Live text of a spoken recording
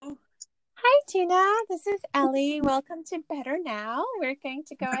Tina. This is Ellie. Welcome to Better Now. We're going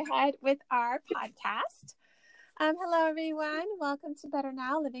to go ahead with our podcast. Hello, everyone. Welcome to Better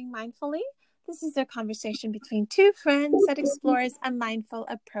Now, Living Mindfully. This is a conversation between two friends that explores a mindful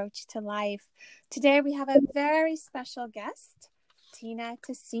approach to life. Today, we have a very special guest, Tina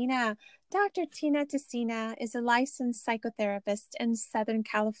Tessina. Dr. Tina Tessina is a licensed psychotherapist in Southern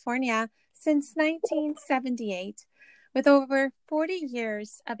California since 1978. With over 40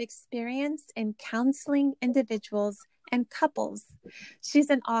 years of experience in counseling individuals and couples. She's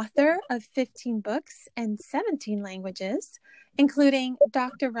an author of 15 books in 17 languages, including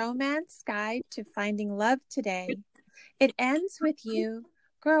Dr. Romance Guide to Finding Love Today. It Ends With You,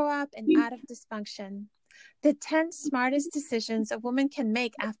 Grow Up and Out of Dysfunction. The 10 Smartest Decisions a Woman Can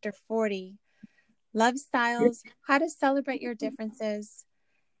Make After 40. Love Styles, How to Celebrate Your Differences.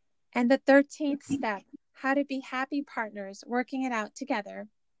 And the 13th Step, How to Be Happy Partners Working It Out Together.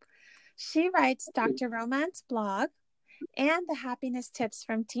 She writes Dr. Romance blog and the Happiness Tips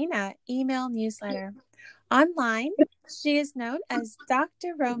from Tina email newsletter. Online, she is known as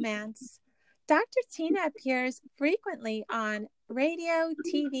Dr. Romance. Dr. Tina appears frequently on radio,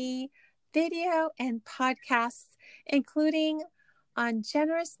 TV, video, and podcasts, including on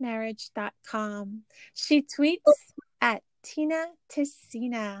generousmarriage.com. She tweets at Tina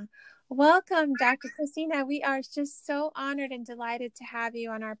Tessina. Welcome, Dr. Tessina. We are just so honored and delighted to have you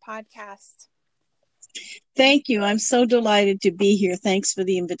on our podcast. Thank you. I'm so delighted to be here. Thanks for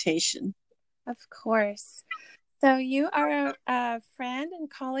the invitation. Of course. So you are a friend and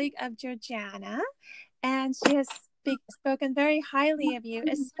colleague of Georgiana, and she has spoken very highly of you,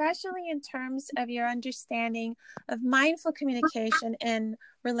 especially in terms of your understanding of mindful communication in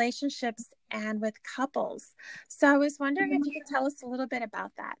relationships and with couples. So I was wondering if you could tell us a little bit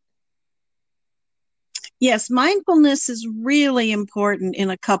about that. Yes, mindfulness is really important in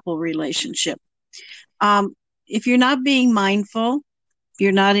a couple relationship. If you're not being mindful,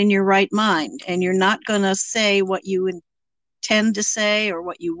 you're not in your right mind, and you're not going to say what you intend to say or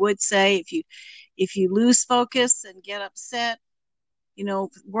what you would say. If you lose focus and get upset,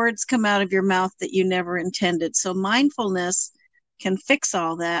 words come out of your mouth that you never intended. So mindfulness can fix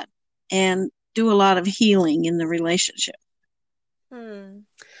all that and do a lot of healing in the relationship.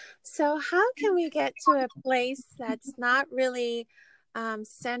 So how can we get to a place that's not really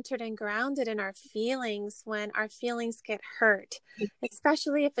centered and grounded in our feelings when our feelings get hurt,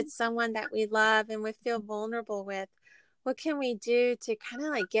 especially if it's someone that we love and we feel vulnerable with? What can we do to kind of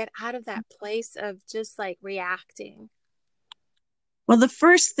like get out of that place of just like reacting? Well, the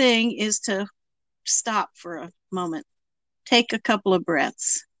first thing is to stop for a moment. Take a couple of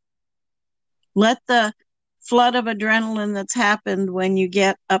breaths. Let the flood of adrenaline that's happened when you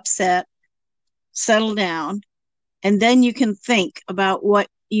get upset settle down. And then you can think about what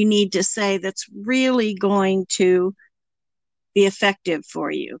you need to say that's really going to be effective for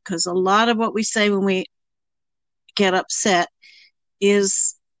you. Because a lot of what we say when we get upset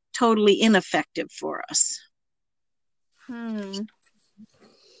is totally ineffective for us.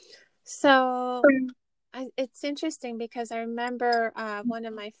 So it's interesting because I remember one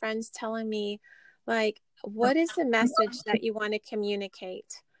of my friends telling me, like, what is the message that you want to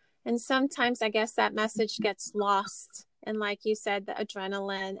communicate? And sometimes I guess that message gets lost. And like you said, the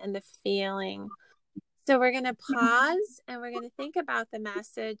adrenaline and the feeling. So we're going to pause and we're going to think about the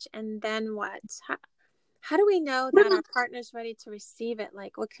message. And then what? How do we know that our partner's ready to receive it?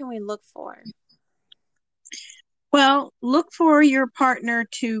 Like, what can we look for? Well, look for your partner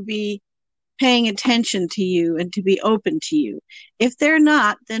to be paying attention to you and to be open to you. If they're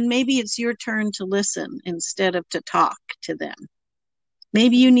not, then maybe it's your turn to listen instead of to talk to them.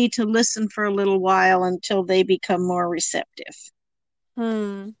 Maybe you need to listen for a little while until they become more receptive.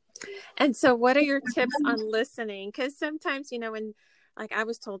 And so what are your tips on listening? Because sometimes, when like I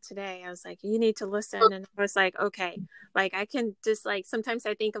was told today, I was like, you need to listen. And I was like, okay, like I can just like, sometimes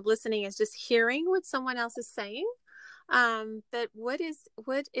I think of listening as just hearing what someone else is saying. But what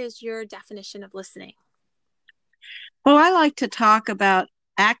is your definition of listening? Well, I like to talk about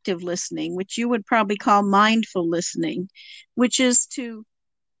active listening, which you would probably call mindful listening, which is to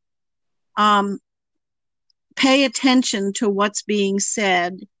pay attention to what's being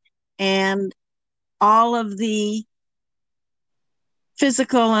said and all of the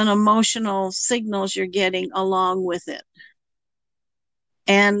physical and emotional signals you're getting along with it.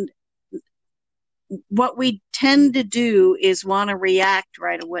 And what we tend to do is want to react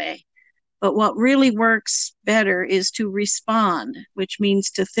right away. But what really works better is to respond, which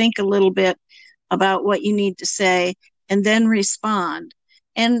means to think a little bit about what you need to say and then respond.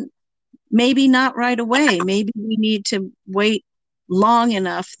 And maybe not right away. Maybe we need to wait long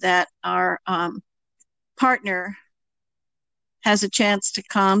enough that our partner has a chance to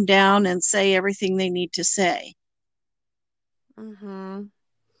calm down and say everything they need to say. Mm-hmm.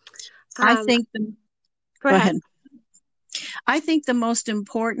 I think go ahead. I think the most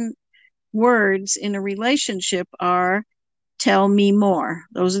important words in a relationship are tell me more.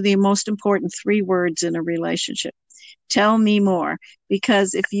 Those are the most important 3 words in a relationship. Tell me more.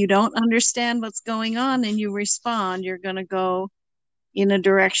 Because if you don't understand what's going on and you respond, you're going to go in a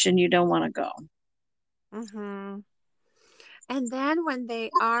direction you don't want to go. Mm-hmm. And then when they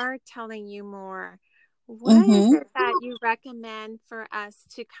are telling you more, what Mm-hmm. is it that you recommend for us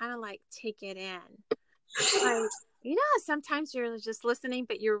to kind of like take it in? Like, sometimes you're just listening,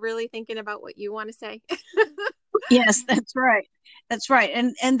 but you're really thinking about what you want to say. Yes, that's right. That's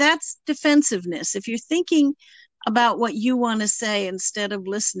right. And that's defensiveness. If you're thinking about what you want to say instead of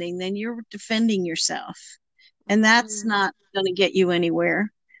listening, then you're defending yourself. And that's not going to get you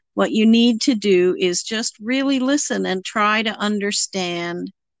anywhere. What you need to do is just really listen and try to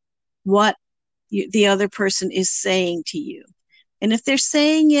understand what the other person is saying to you. And if they're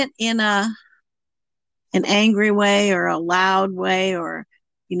saying it in an angry way or a loud way or,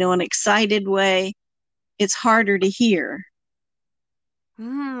 an excited way, it's harder to hear.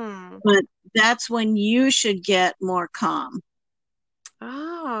 But that's when you should get more calm.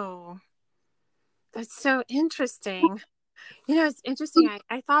 Oh, that's so interesting. It's interesting.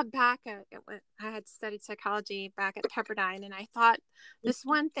 I thought back at when I had studied psychology back at Pepperdine, and I thought this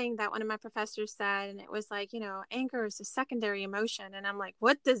one thing that one of my professors said, and it was like, anger is a secondary emotion. And I'm like,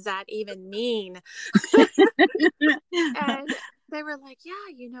 what does that even mean? And they were like,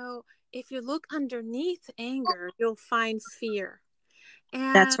 yeah, if you look underneath anger, you'll find fear.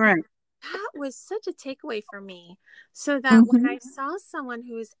 And That's right. that was such a takeaway for me. So that when I saw someone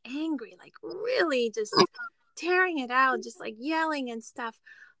who was angry, like really just tearing it out, just like yelling and stuff,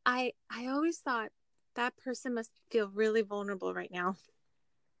 I always thought that person must feel really vulnerable right now.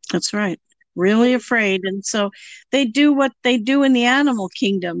 That's right. Really afraid. And so they do what they do in the animal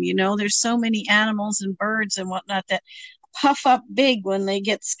kingdom. There's so many animals and birds and whatnot that puff up big when they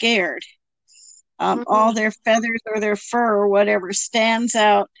get scared. All their feathers or their fur or whatever stands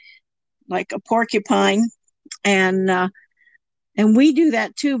out like a porcupine. And we do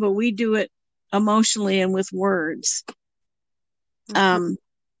that too, but we do it emotionally and with words. And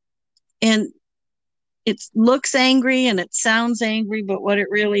it looks angry and it sounds angry, but what it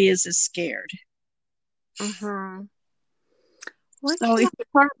really is scared. Mm-hmm. So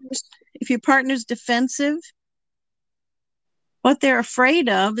if your partner's defensive, what they're afraid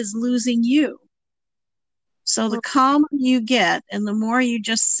of is losing you. So the calmer you get and the more you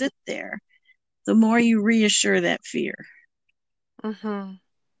just sit there, the more you reassure that fear. How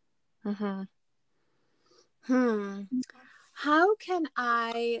can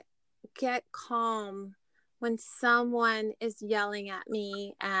I get calm when someone is yelling at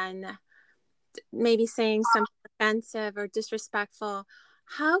me and maybe saying something offensive or disrespectful?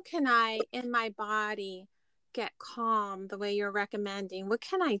 How can I, in my body, get calm the way you're recommending? What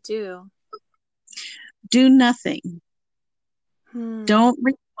can I do? Do nothing. Don't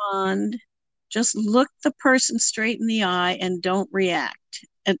respond. Just look the person straight in the eye and don't react.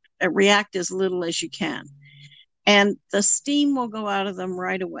 React as little as you can. And the steam will go out of them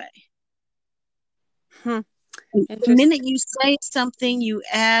right away. The minute you say something, you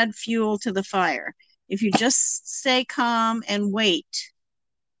add fuel to the fire. If you just stay calm and wait,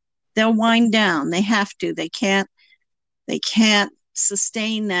 they'll wind down. They have to. They can't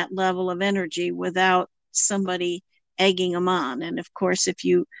sustain that level of energy without somebody egging them on. And of course, if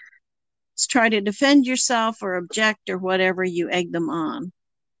you try to defend yourself or object or whatever, you egg them on.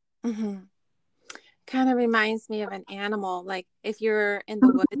 Kind of reminds me of an animal. Like if you're in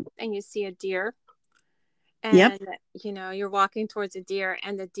the woods and you see a deer and you're walking towards a deer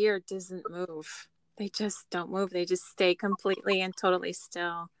and the deer doesn't move. They just don't move. They just stay completely and totally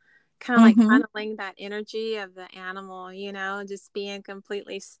still. Kind of like funneling that energy of the animal, just being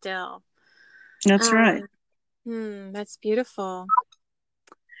completely still. That's right. That's beautiful.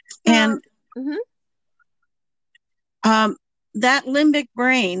 And that limbic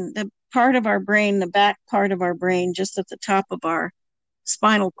brain, the part of our brain, the back part of our brain, just at the top of our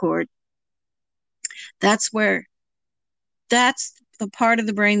spinal cord, that's the part of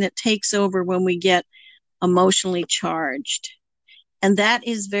the brain that takes over when we get emotionally charged. And that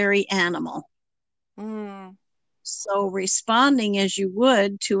is very animal. So responding as you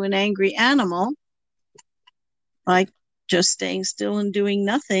would to an angry animal, like just staying still and doing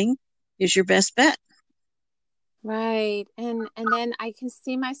nothing, is your best bet. Right. And then I can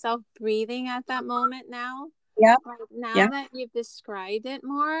see myself breathing at that moment now. Yep. Like, now Yep. that you've described it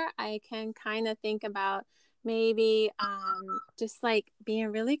more, I can kind of think about maybe just like being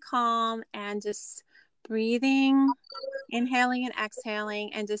really calm and just breathing, inhaling and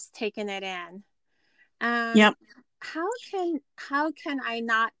exhaling, and just taking it in. Um, Yep. how can I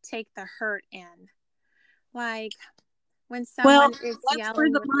not take the hurt in? Like when Well, someone is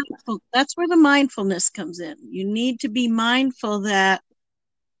yelling with the that's where the mindfulness comes in. You need to be mindful that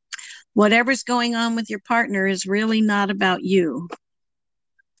whatever's going on with your partner is really not about you.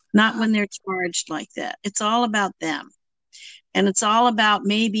 Not when they're charged like that. It's all about them. And it's all about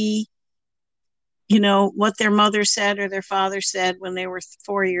maybe, what their mother said or their father said when they were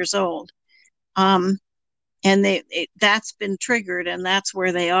 4 years old. And that's been triggered, and that's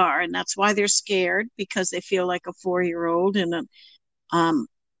where they are. And that's why they're scared, because they feel like a 4-year-old in an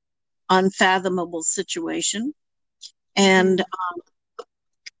unfathomable situation. And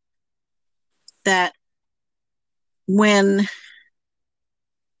that when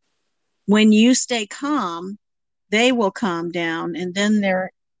you stay calm, they will calm down, and then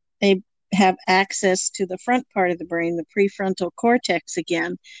they have access to the front part of the brain, the prefrontal cortex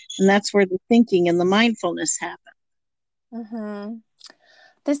again, and that's where the thinking and the mindfulness happen. Mm-hmm.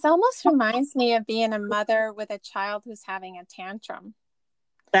 This almost reminds me of being a mother with a child who's having a tantrum.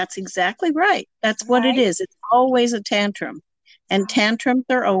 That's exactly right. That's what it Right? is. It's always a tantrum, and tantrums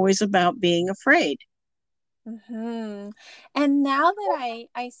are always about being afraid. Mm-hmm. And now that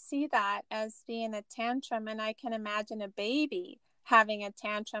I see that as being a tantrum, and I can imagine a baby having a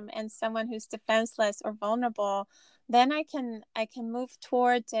tantrum and someone who's defenseless or vulnerable, then I can move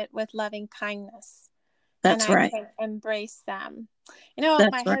towards it with loving kindness, and That's I right. can embrace them. You know,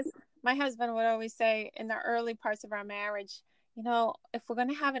 That's right. my husband would always say in the early parts of our marriage, if we're going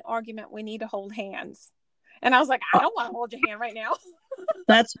to have an argument, we need to hold hands. And I was like, I don't want to hold your hand right now.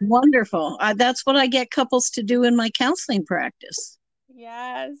 That's wonderful. That's what I get couples to do in my counseling practice.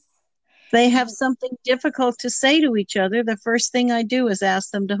 Yes. They have something difficult to say to each other. The first thing I do is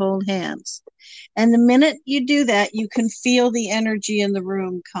ask them to hold hands. And the minute you do that, you can feel the energy in the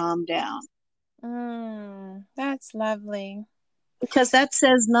room calm down. That's lovely. Because that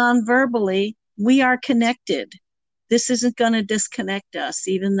says non-verbally, we are connected. This isn't going to disconnect us,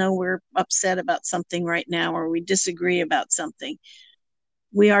 even though we're upset about something right now or we disagree about something.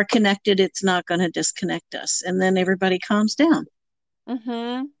 We are connected. It's not going to disconnect us. And then everybody calms down.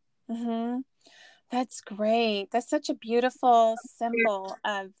 Mm-hmm. Mm-hmm. That's great. That's such a beautiful symbol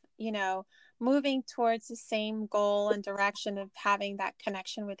of, moving towards the same goal and direction of having that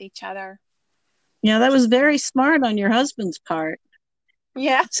connection with each other. Yeah, that was very smart on your husband's part.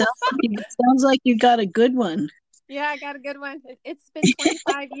 Yeah. Sounds like you got a good one. Yeah, I got a good one. It's been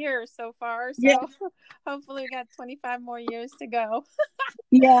 25 years so far, so Yeah. hopefully we got 25 more years to go.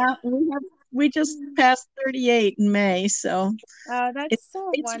 Yeah, we just passed 38 in May, so Oh, that's so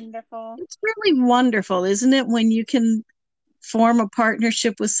it's wonderful. it's really wonderful, isn't it, when you can form a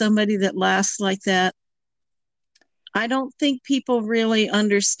partnership with somebody that lasts like that? I don't think people really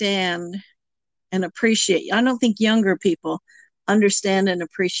understand and appreciate. I don't think younger people understand and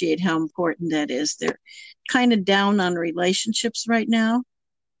appreciate how important that is. They're kind of down on relationships right now,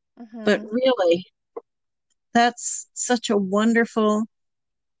 but really, that's such a wonderful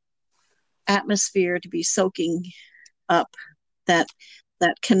atmosphere to be soaking up, that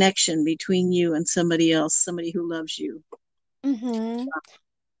connection between you and somebody else, somebody who loves you. Mm-hmm.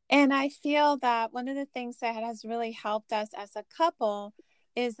 And I feel that one of the things that has really helped us as a couple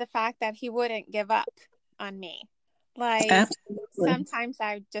is the fact that he wouldn't give up on me. Like, Absolutely. sometimes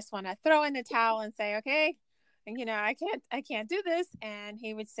I just want to throw in the towel and say, okay, and I can't do this. And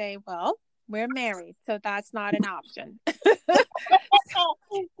he would say, well, we're married, so that's not an option.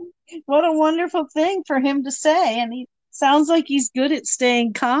 What a wonderful thing for him to say. And he sounds like he's good at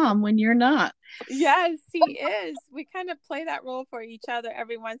staying calm when you're not. Yes, he is. We kind of play that role for each other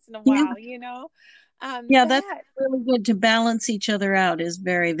every once in a Yeah. while, Yeah, that's really good. To balance each other out is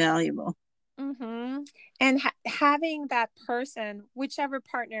very valuable. Mm-hmm. And having that person, whichever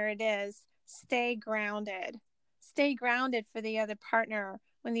partner it is, stay grounded. Stay grounded for the other partner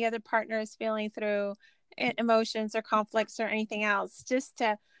when the other partner is feeling through emotions or conflicts or anything else. Just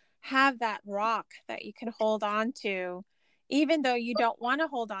to have that rock that you can hold on to, even though you don't want to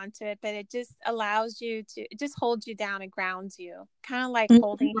hold on to it, but it just allows you to, it just holds you down and grounds you. Kind of like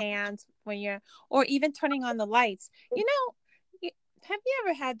holding hands when you're, or even turning on the lights. Have you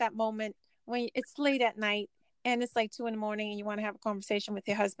ever had that moment when it's late at night and it's like 2 a.m. and you want to have a conversation with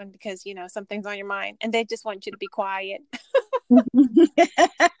your husband because something's on your mind and they just want you to be quiet?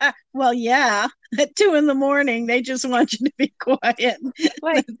 Well, yeah, at 2 a.m, they just want you to be quiet.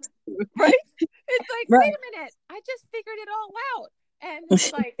 Like, Right? It's like, Right. wait a minute, I just figured it all out. And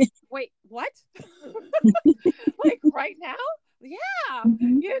it's like, wait, what? Like right now? Yeah,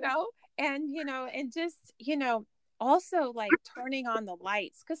 Mhm. you know, and just, also like turning on the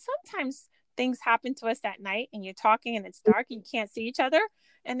lights. Because sometimes things happen to us at night and you're talking and it's dark and you can't see each other.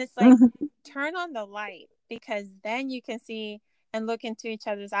 And it's like, Mhm. turn on the light because then you can see and look into each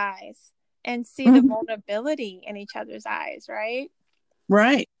other's eyes and see the Mhm. vulnerability in each other's eyes, right?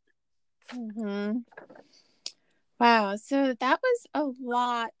 Right. Mm-hmm. Wow. So that was a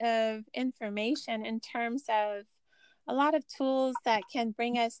lot of information in terms of a lot of tools that can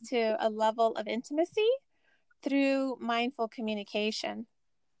bring us to a level of intimacy through mindful communication.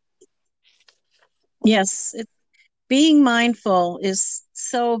 Yes. Being mindful is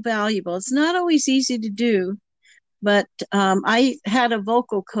so valuable. It's not always easy to do, but I had a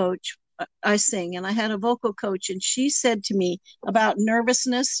vocal coach. I sing, and I had a vocal coach, and she said to me about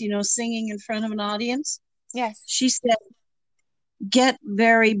nervousness, singing in front of an audience. Yes. She said, get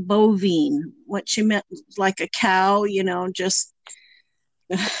very bovine. What she meant was like a cow, just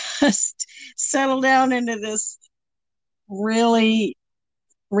settle down into this really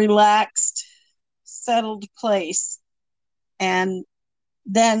relaxed, settled place. And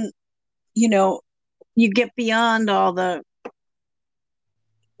then, you know, you get beyond all the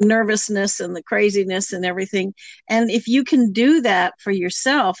nervousness and the craziness and everything. And if you can do that for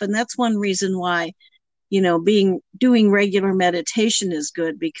yourself, and that's one reason why, doing regular meditation is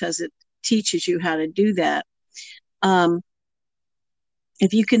good because it teaches you how to do that. Um,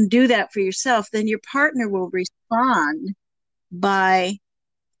 if you can do that for yourself, then your partner will respond by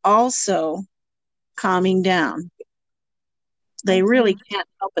also calming down. They really Mm-hmm. can't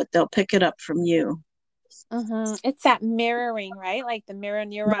help it. They'll pick it up from you. Mm-hmm. It's that mirroring, right? Like the mirror Right.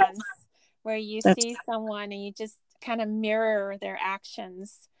 neurons, where you That's see someone and you just kind of mirror their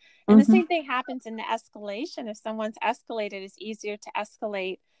actions. And the mm-hmm. same thing happens in the escalation. If someone's escalated, it's easier to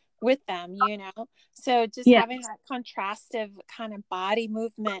escalate with them, So just Yeah. having that contrastive kind of body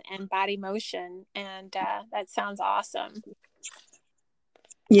movement and body motion. And that sounds awesome.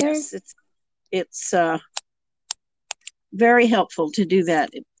 There's, Yes. It's very helpful to do that.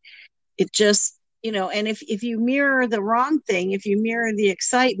 It just, and if you mirror the wrong thing, if you mirror the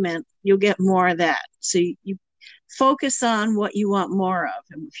excitement, you'll get more of that. So you focus on what you want more of.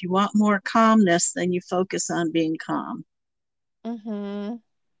 And if you want more calmness, then you focus on being calm. mm-hmm.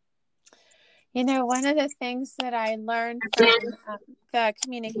 One of the things that I learned from the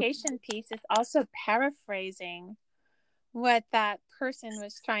communication piece is also paraphrasing what that person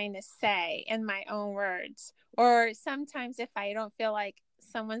was trying to say in my own words. Or sometimes if I don't feel like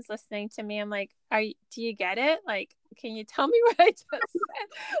someone's listening to me, I'm like, do you get it? Like, can you tell me what I just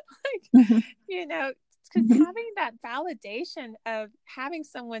said? Mm-hmm. Because Mm-hmm. having that validation of having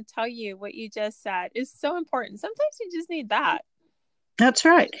someone tell you what you just said is so important. Sometimes you just need that. That's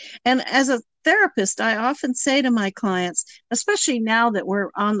right. And as a therapist, I often say to my clients, especially now that we're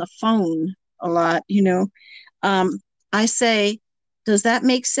on the phone a lot, um, I say, does that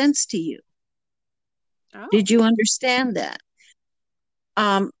make sense to you? Oh, Did you understand that?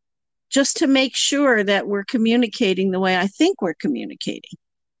 Um, just to make sure that we're communicating the way I think we're communicating.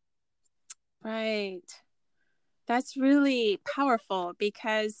 right. That's really powerful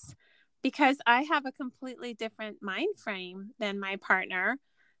because I have a completely different mind frame than my partner.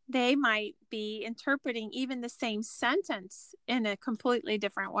 They might be interpreting even the same sentence in a completely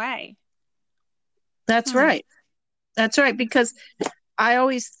different way. That's Hmm. right. That's right. Because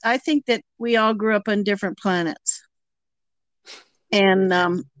I think that we all grew up on different planets. And,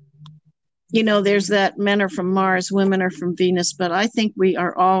 there's that men are from Mars, women are from Venus, but I think we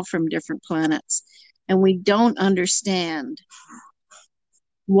are all from different planets. And we don't understand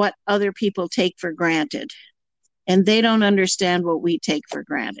what other people take for granted. And they don't understand what we take for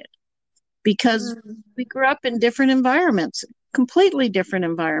granted because Mm. we grew up in different environments, completely different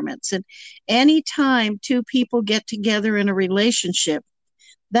environments. And anytime two people get together in a relationship,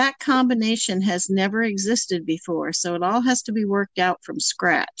 that combination has never existed before. So it all has to be worked out from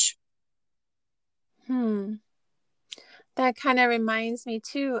scratch. Hmm. That kind of reminds me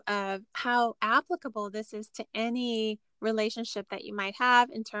too of how applicable this is to any relationship that you might have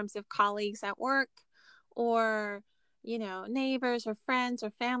in terms of colleagues at work or, neighbors or friends or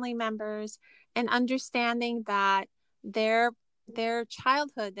family members, and understanding that their their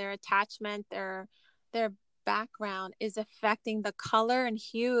childhood, their attachment, their background is affecting the color and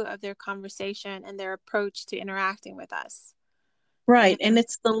hue of their conversation and their approach to interacting with us. Right. And And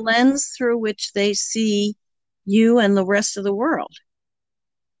it's the lens through which they see you and the rest of the world.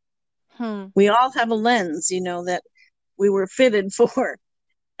 hmm, We all have a lens, that we were fitted for.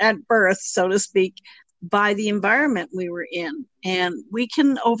 at birth, so to speak, by the environment we were in. And we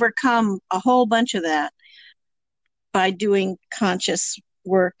can overcome a whole bunch of that by doing conscious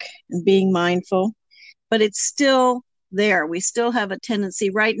work and being mindful. But it's still there. We still have a tendency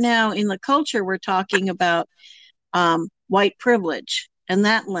right now in the culture. We're talking about white privilege and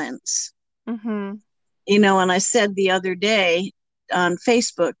that lens. Mm-hmm. And I said the other day on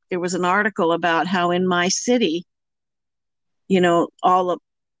Facebook, there was an article about how in my city, all the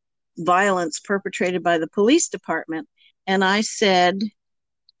violence perpetrated by the police department. And I said,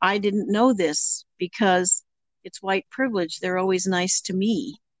 I didn't know this because it's white privilege. They're always nice to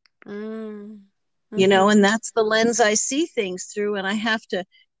me. Mm-hmm. And that's the lens I see things through. And I have to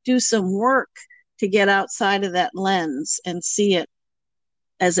do some work to get outside of that lens and see it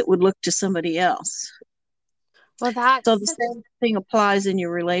as it would look to somebody else. Well, so the same thing applies in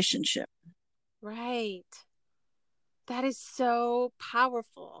your relationship. Right. That is so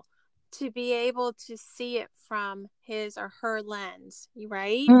powerful to be able to see it from his or her lens,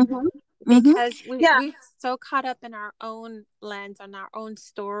 right? Mm-hmm. Because we're so caught up in our own lens, on our own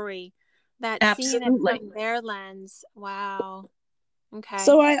story, that seeing it from their lens, wow. Okay.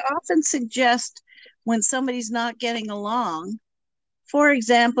 So I often suggest when somebody's not getting along, for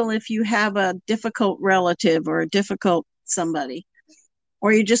example, if you have a difficult relative or a difficult somebody,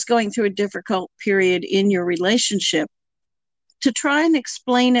 or you're just going through a difficult period in your relationship, to try and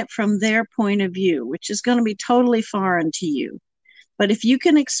explain it from their point of view, which is going to be totally foreign to you. But if you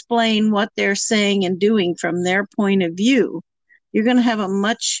can explain what they're saying and doing from their point of view, you're going to have a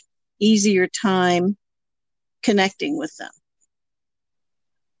much easier time connecting with them.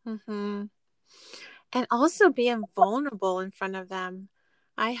 Mm-hmm. And also being vulnerable in front of them.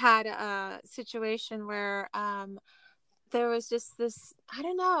 I had a situation where there was just this, I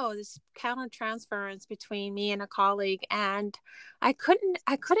don't know, this countertransference between me and a colleague, and I couldn't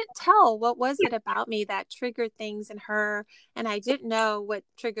tell what was it about me that triggered things in her, and I didn't know what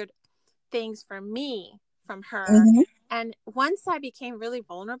triggered things for me from her. Mm-hmm. And once I became really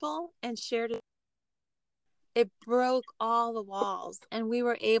vulnerable and shared it broke all the walls, and we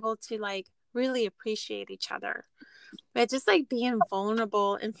were able to really appreciate each other. But just being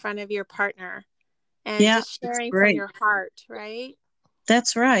vulnerable in front of your partner and just sharing from your heart, right?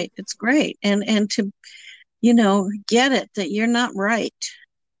 That's right. It's great. And to, get it that you're not right.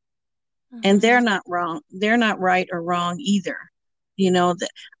 Mm-hmm. And they're not wrong. They're not right or wrong either. That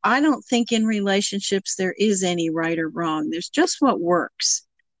I don't think in relationships there is any right or wrong. There's just what works.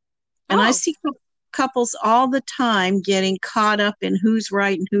 And I see couples all the time getting caught up in who's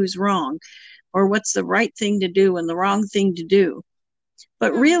right and who's wrong, or what's the right thing to do and the wrong thing to do.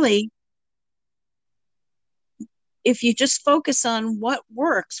 But really, if you just focus on what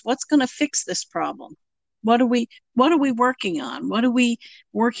works, what's going to fix this problem? What are we working on? What are we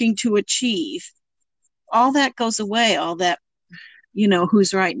working to achieve? All that goes away, all that,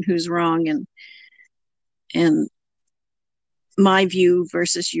 who's right and who's wrong, and my view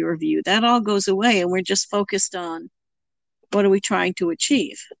versus your view. That all goes away, and we're just focused on what are we trying to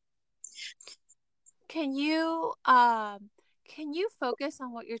achieve. Can you focus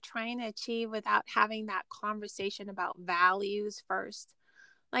on what you're trying to achieve without having that conversation about values first?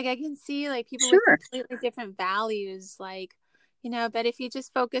 I can see people with completely different values, but if you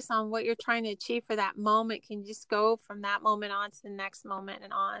just focus on what you're trying to achieve for that moment, can you just go from that moment on to the next moment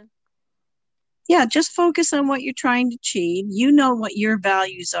and on? Yeah, just focus on what you're trying to achieve. You know what your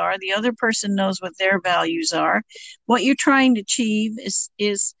values are. The other person knows what their values are. What you're trying to achieve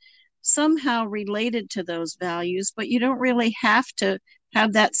is somehow related to those values, but you don't really have to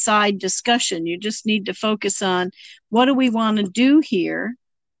have that side discussion. You just need to focus on, what do we want to do here?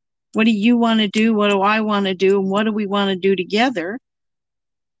 What do you want to do? What do I want to do? And what do we want to do together?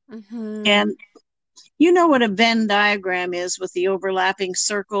 Mm-hmm. And you know what a Venn diagram is with the overlapping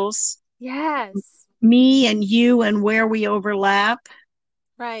circles? Yes. Me and you and where we overlap.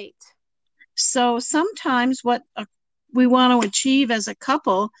 Right. So sometimes what we want to achieve as a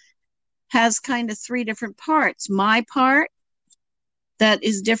couple has kind of three different parts. My part, that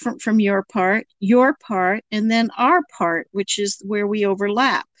is different from your part, and then our part, which is where we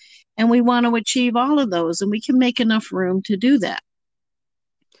overlap. And we want to achieve all of those, and we can make enough room to do that.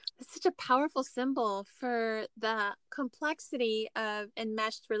 It's such a powerful symbol for the complexity of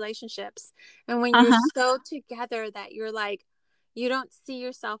enmeshed relationships. And when you're so together that you're you don't see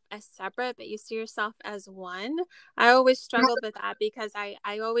yourself as separate, but you see yourself as one. I always struggled with that because I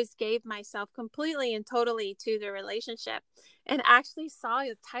always gave myself completely and totally to the relationship, and actually saw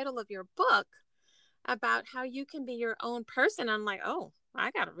the title of your book about how you can be your own person. I'm like, oh,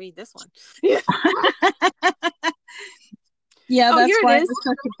 I got to read this one. Yeah, Oh, that's here it why it is. was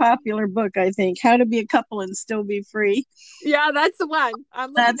such a popular book, I think. How to Be a Couple and Still Be Free. Yeah, that's the one. I'm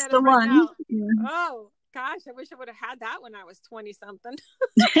looking That's at it the right one. now. Yeah. Oh, gosh, I wish I would have had that when I was 20 something.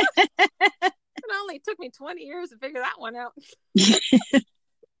 It only took me 20 years to figure that one out.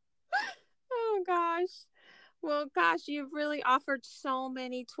 Oh, gosh. Well, gosh, you've really offered so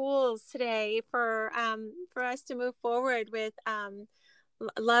many tools today for us to move forward with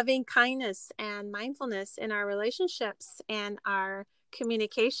loving kindness and mindfulness in our relationships and our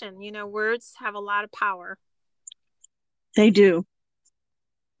communication. You know, words have a lot of power. They do.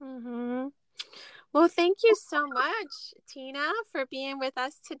 Mm-hmm. Well, thank you so much, Tina, for being with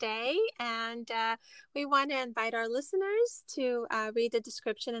us today. And we want to invite our listeners to read the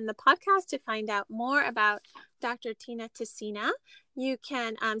description in the podcast to find out more about Dr. Tina Tessina. You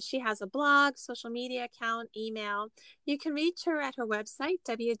can, she has a blog, social media account, email. You can reach her at her website,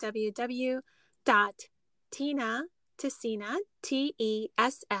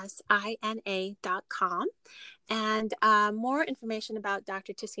 www.tinatessina.com. And more information about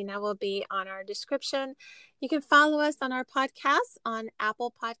Dr. Tessina will be on our description. You can follow us on our podcasts on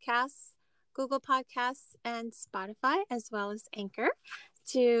Apple Podcasts, Google Podcasts, and Spotify, as well as Anchor,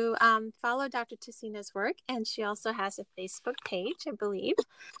 to follow Dr. Tessina's work. And she also has a Facebook page, I believe.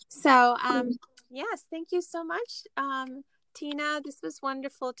 So, yes, thank you so much, Tina. This was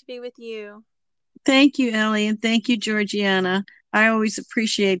wonderful to be with you. Thank you, Ellie, and thank you, Georgiana. I always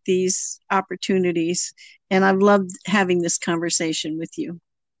appreciate these opportunities, and I've loved having this conversation with you.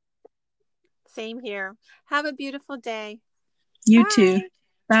 Same here. Have a beautiful day. You too.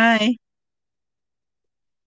 Bye. Bye.